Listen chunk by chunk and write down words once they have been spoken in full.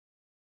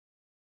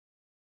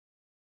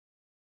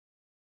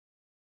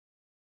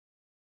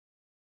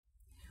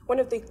One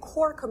of the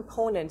core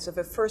components of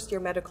a first-year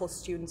medical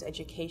student's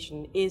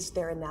education is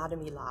their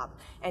anatomy lab.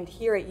 And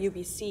here at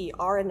UBC,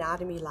 our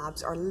anatomy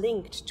labs are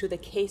linked to the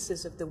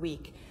cases of the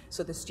week.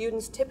 So the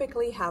students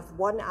typically have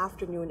one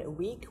afternoon a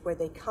week where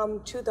they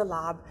come to the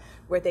lab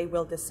where they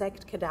will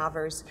dissect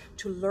cadavers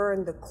to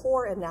learn the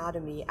core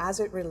anatomy as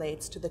it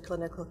relates to the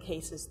clinical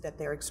cases that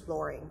they're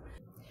exploring.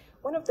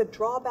 One of the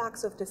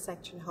drawbacks of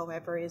dissection,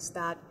 however, is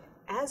that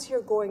as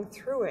you're going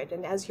through it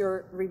and as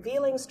you're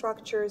revealing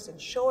structures and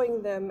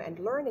showing them and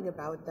learning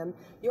about them,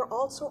 you're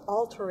also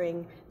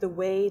altering the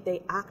way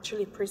they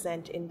actually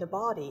present in the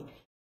body.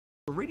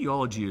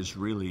 Radiology is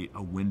really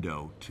a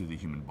window to the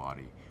human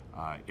body.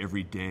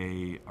 Every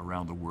day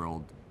around the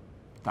world,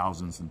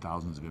 thousands and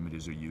thousands of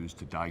images are used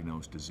to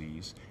diagnose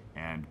disease,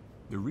 and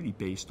they're really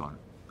based on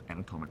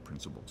anatomic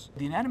principles.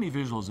 The anatomy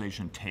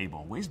visualization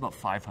table weighs about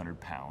 500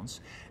 pounds.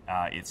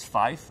 It's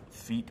 5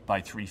 feet by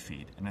 3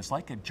 feet, and it's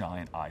like a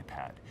giant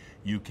iPad.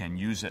 You can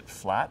use it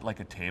flat like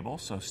a table,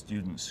 so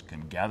students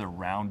can gather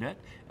around it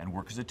and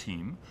work as a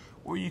team,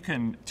 or you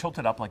can tilt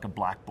it up like a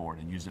blackboard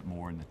and use it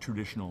more in the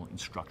traditional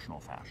instructional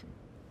fashion.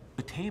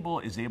 The table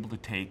is able to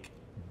take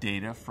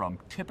data from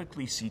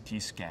typically CT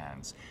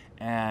scans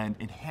and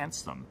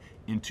enhance them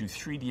into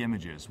 3D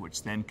images,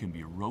 which then can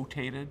be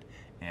rotated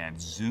and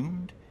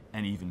zoomed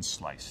and even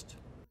sliced.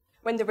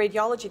 When the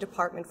radiology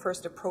department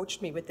first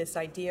approached me with this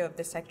idea of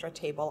the sector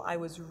table, I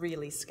was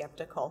really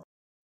skeptical.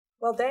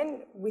 Well,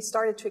 then we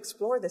started to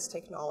explore this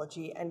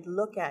technology and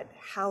look at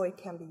how it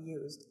can be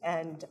used,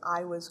 and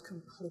I was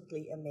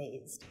completely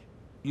amazed.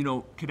 You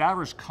know,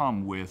 cadavers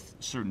come with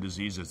certain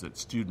diseases that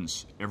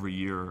students every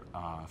year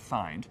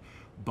find,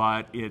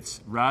 but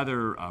it's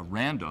rather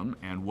random,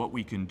 and what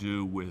we can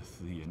do with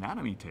the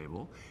anatomy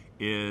table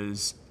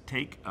is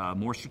take a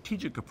more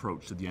strategic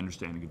approach to the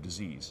understanding of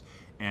disease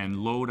and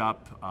load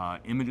up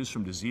images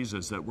from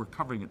diseases that we're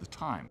covering at the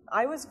time.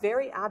 I was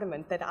very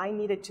adamant that I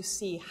needed to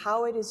see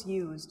how it is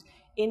used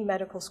in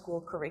medical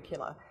school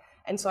curricula.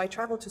 And so I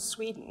traveled to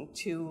Sweden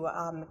to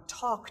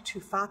talk to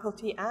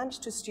faculty and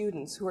to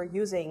students who are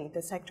using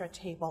the sector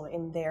table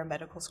in their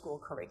medical school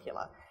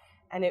curricula.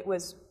 And it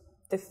was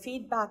the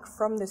feedback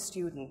from the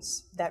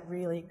students that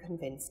really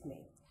convinced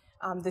me.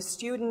 The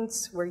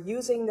students were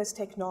using this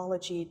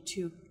technology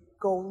to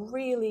go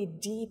really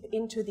deep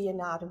into the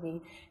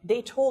anatomy.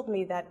 They told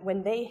me that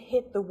when they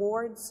hit the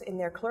wards in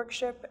their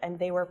clerkship and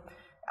they were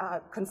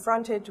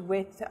confronted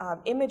with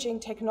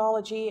imaging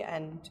technology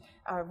and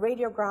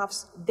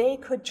radiographs, they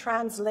could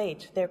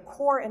translate their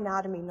core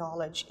anatomy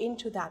knowledge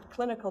into that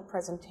clinical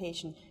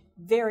presentation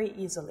very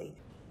easily.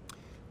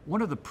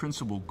 One of the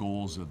principal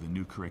goals of the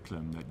new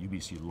curriculum that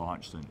UBC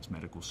launched in its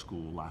medical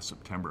school last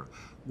September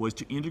was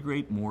to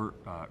integrate more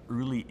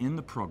early in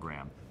the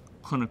program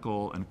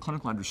clinical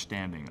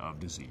understanding of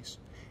disease.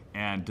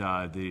 And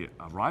the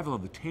arrival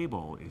of the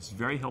table is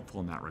very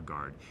helpful in that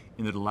regard,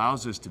 in that it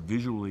allows us to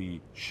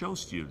visually show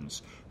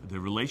students the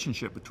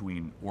relationship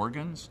between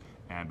organs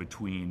and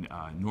between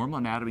normal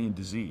anatomy and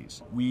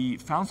disease. We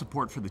found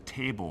support for the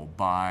table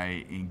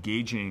by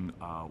engaging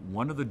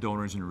one of the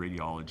donors in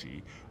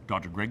radiology,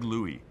 Dr. Greg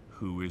Louie,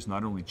 who is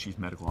not only Chief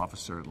Medical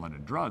Officer at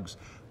London Drugs,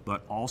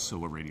 but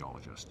also a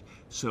radiologist.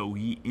 So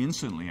he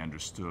instantly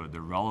understood the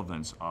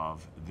relevance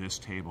of this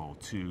table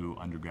to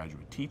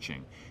undergraduate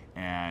teaching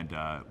and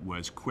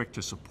was quick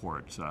to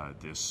support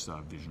this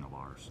vision of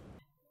ours.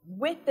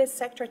 With this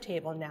sector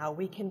table now,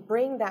 we can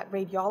bring that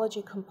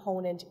radiology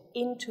component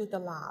into the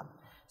lab.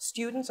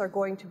 Students are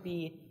going to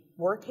be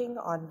working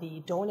on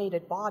the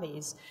donated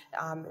bodies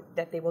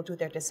that they will do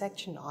their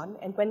dissection on,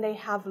 and when they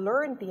have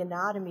learned the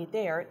anatomy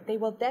there, they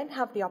will then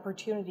have the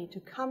opportunity to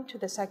come to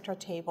the sector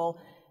table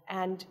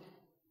and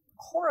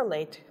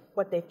correlate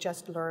what they've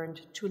just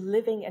learned to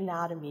living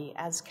anatomy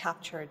as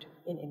captured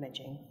in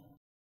imaging.